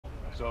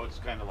so it's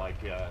kind of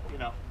like, you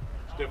know,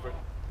 it's different.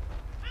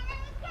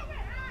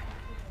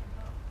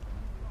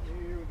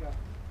 Here we go.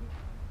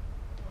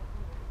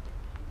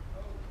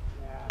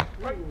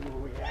 Yeah.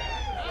 Ooh, yeah.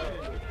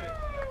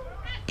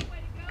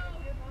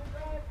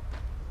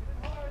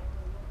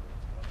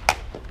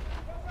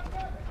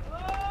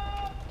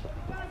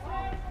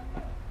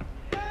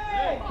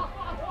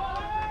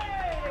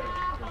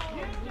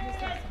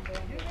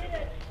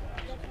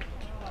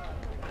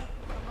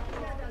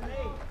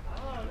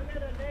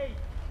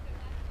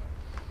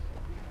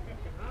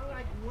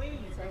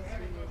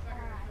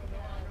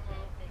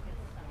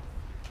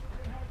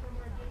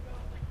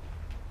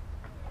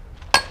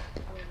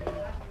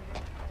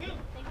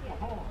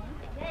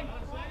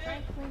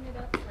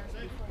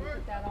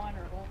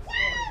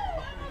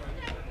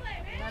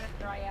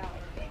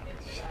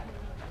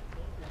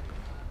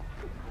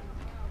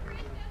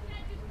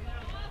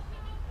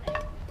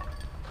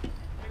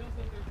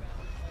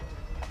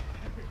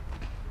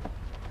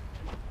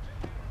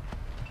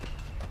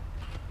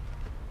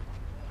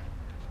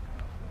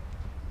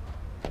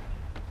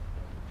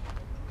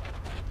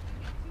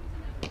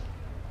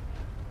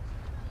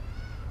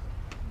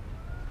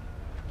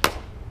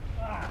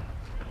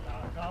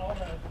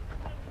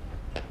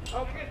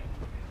 Okay.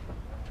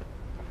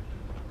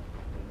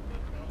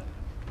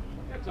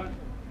 That's on.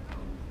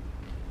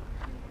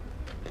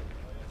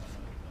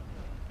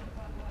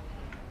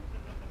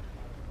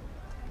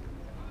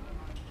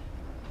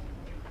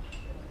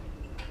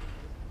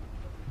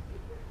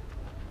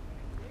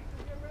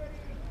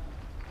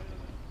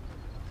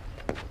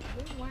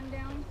 One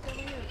down,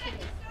 Philly, or two?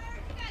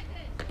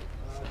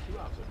 2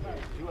 outs.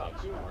 2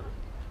 outs.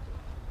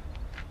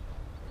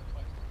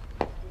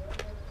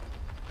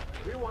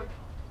 3-1.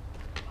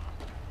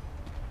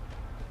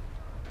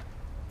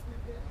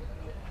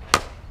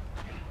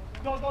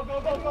 Go, go, go,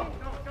 go, go.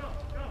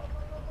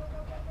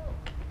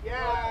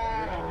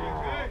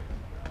 Yeah.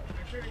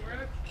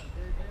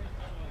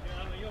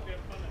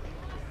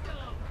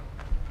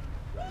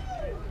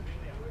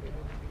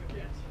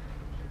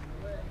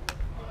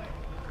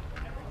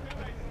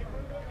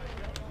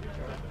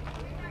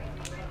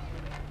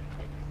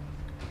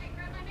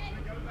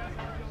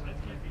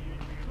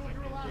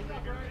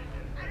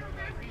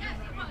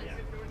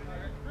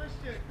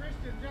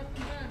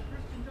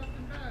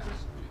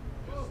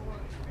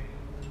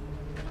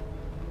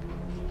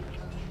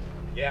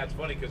 Yeah, it's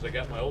funny because I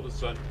got my oldest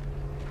son.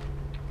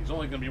 He's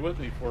only going to be with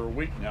me for a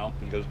week now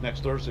because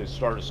next Thursday is the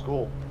start of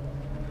school.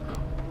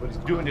 But he's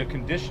doing a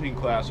conditioning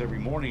class every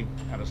morning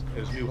at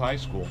his new high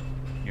school,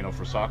 you know,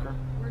 for soccer.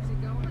 Where's he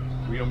going?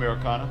 Rio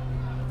Americana.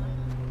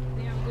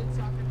 They have a good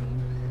soccer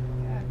team?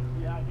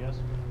 Yeah, I guess.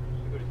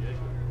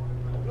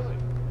 Oh, really?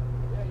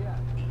 Yeah.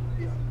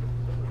 Here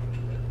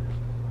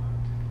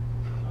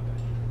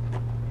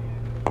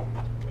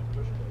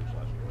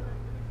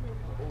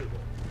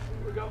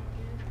we go.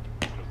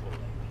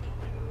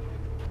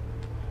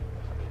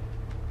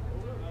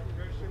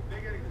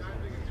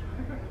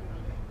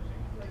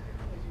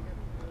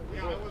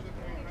 Yeah, I wasn't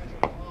paying attention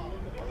at all.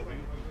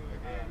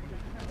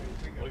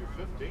 Well, you're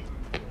 15.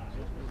 I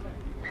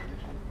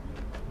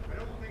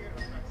don't think it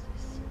affects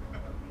us.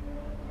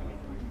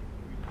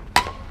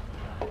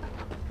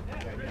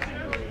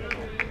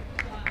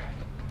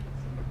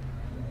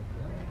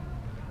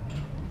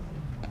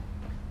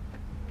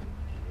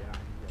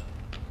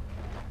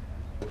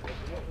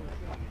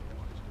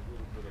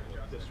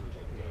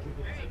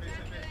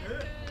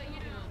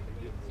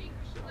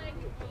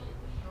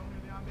 Show me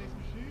the on-base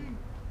machine.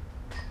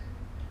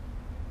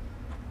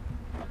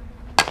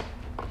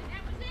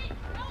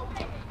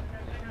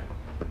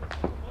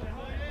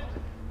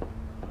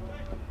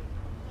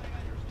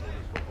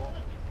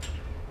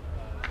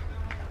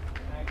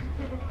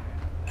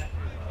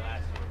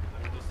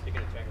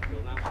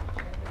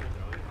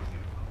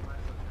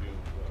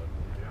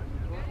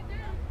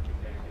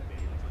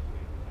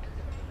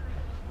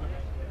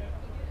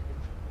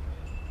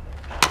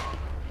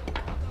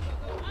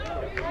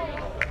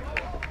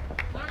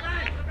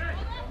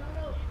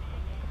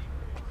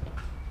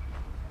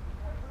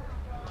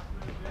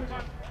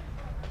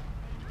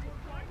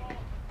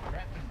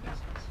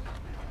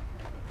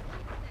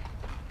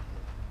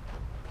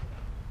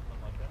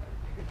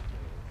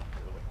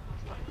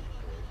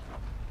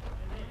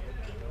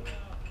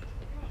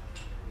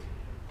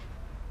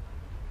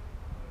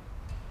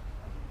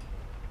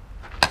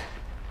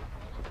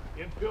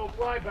 Infield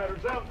fly,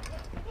 batter's out.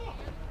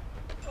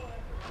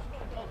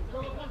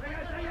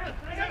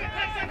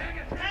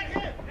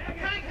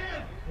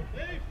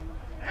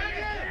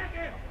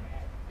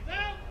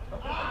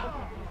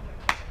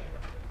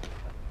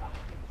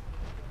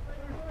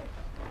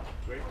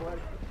 Great play.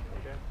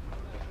 Okay.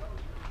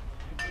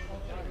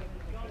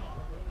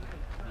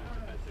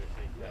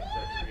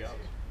 That's 3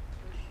 outs.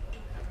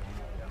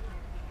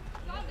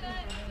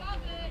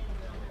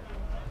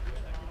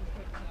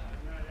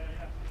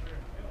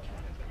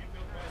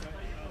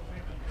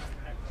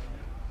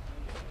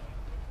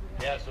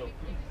 Yeah, so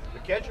the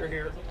catcher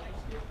here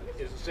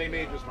is the same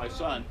age as my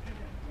son,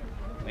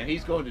 And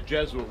he's going to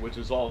Jesuit, which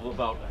is all of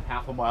about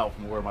half a mile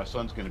from where my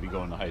son's going to be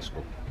going to high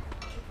school.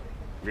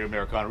 Rio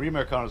Americano. Rio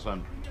Americano's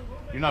on.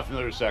 You're not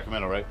familiar with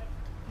Sacramento, right?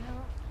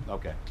 No.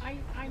 Okay.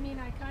 I mean,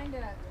 I kind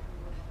of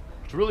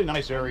It's a really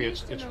nice area.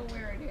 used to know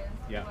where it is.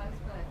 Yeah. Was,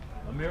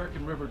 but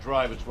American River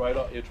Drive. It's right.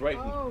 It's right.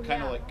 oh,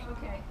 Kind of yeah. like.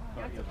 Okay.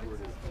 That's yeah, a that's where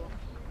it good is. school.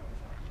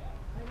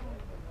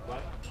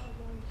 But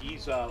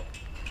he's.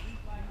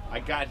 I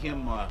got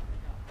him.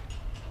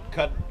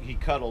 He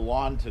cut a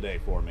lawn today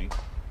for me,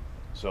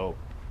 so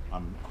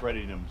I'm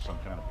crediting him some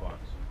kind of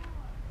bucks.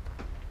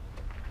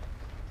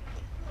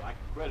 I can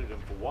credit him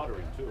for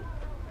watering too.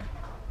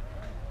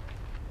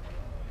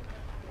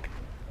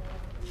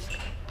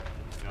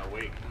 No,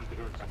 wait, he could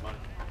earn some money.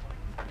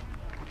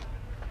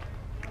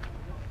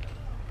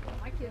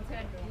 My kids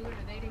had to do it,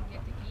 or they didn't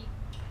get to eat.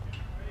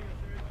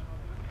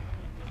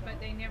 But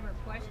they never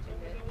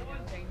questioned it. You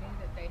know, they knew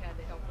that they had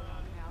to help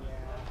around the house.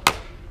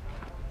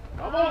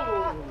 Come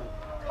on!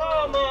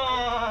 Come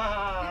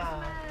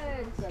on!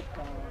 Christmas!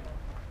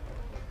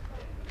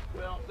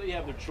 Well, they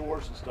have their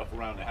chores and stuff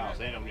around the house.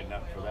 They don't get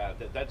nothing for that.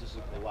 That just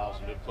allows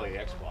them to play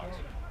Xbox.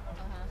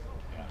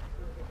 Yeah.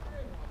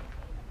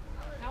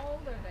 How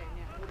old are they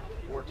now?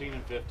 14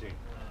 and 15.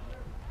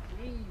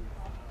 Jeez.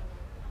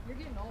 You're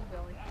getting old,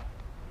 Billy.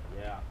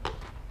 Yeah.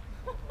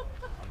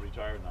 I'm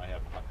retired and I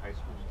have high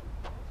school students.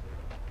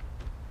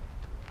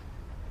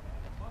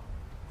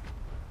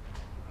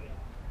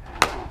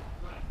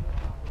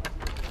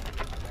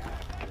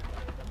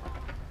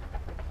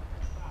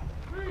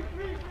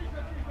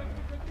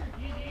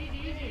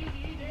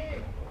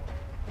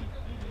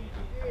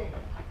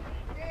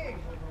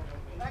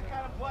 That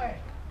kind of play.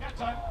 Yeah,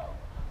 son.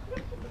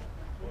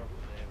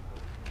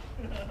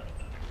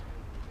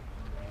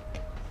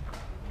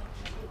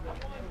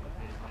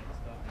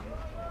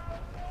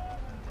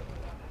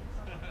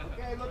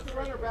 Okay, look the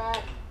runner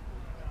back.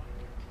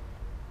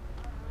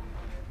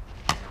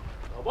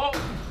 Elbow.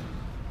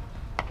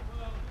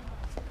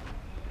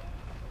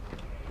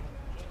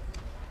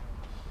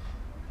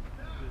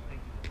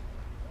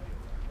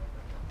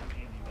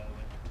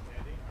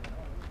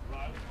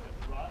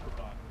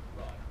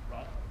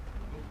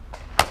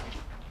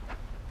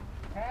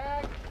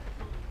 Tag.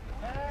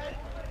 Tag.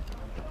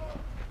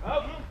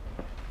 Out.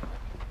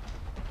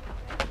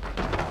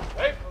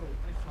 Hey.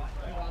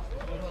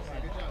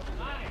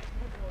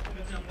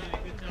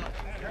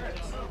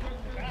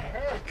 That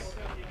hurts.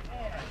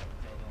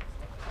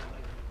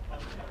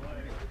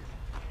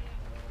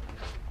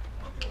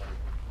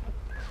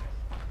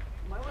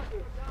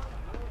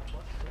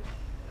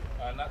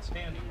 Not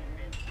standing.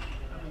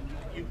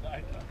 You,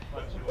 I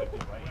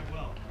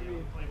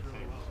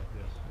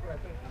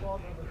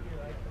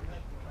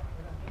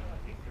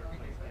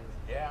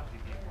Yeah.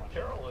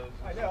 Carol is.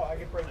 I know, I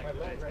can break my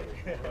leg right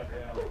here.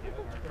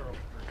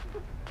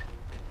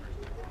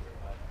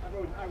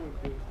 I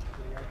would do.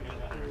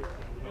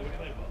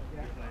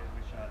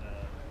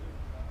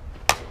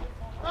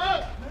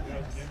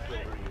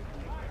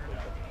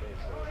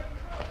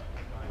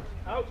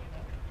 Out.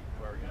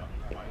 Where, you know,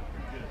 you might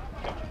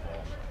catch a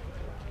ball.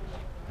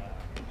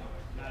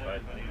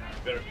 But you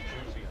better be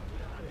choosy.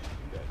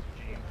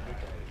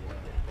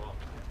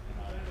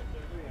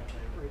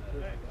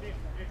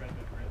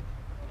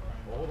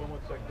 Well, hold on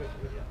one sec. This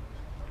is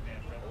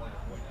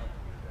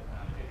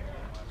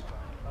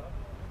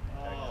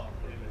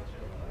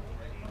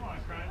Come on,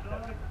 crying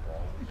dog.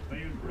 But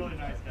he was a really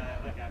nice guy.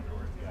 Like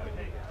afterwards, he was like,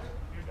 "Hey,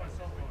 here's my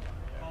cell phone.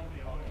 Call me.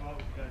 I'll go out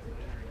with you guys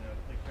later and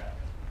play crap."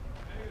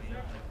 He's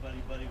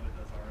like buddy with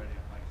us already.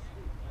 I'm like,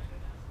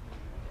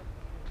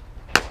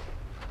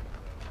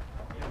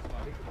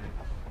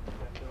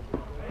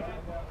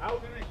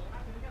 Out.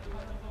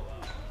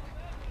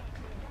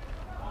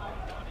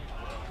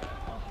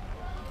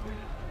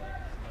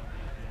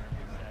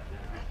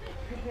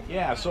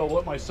 Yeah, so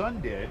what my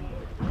son did,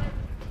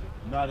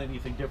 not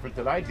anything different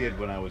that I did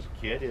when I was a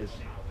kid, is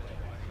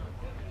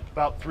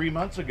about 3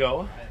 months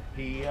ago,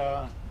 he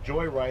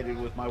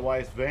joyrided with my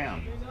wife's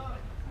van.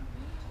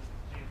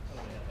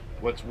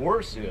 What's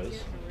worse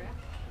is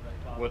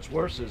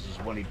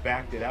when he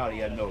backed it out, he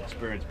had no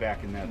experience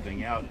backing that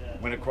thing out,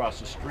 went across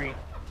the street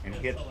and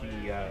hit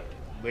the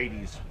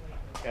lady's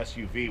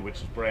SUV, which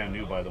is brand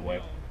new, by the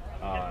way,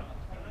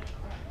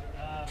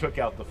 took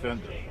out the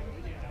fender.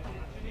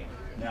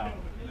 Now,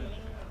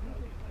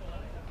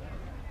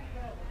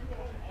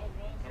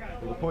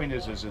 the point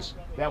is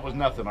that was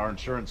nothing. Our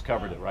insurance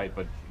covered it, right?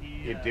 But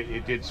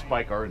it did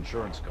spike our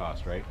insurance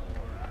cost, right?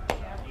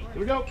 Here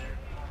we go.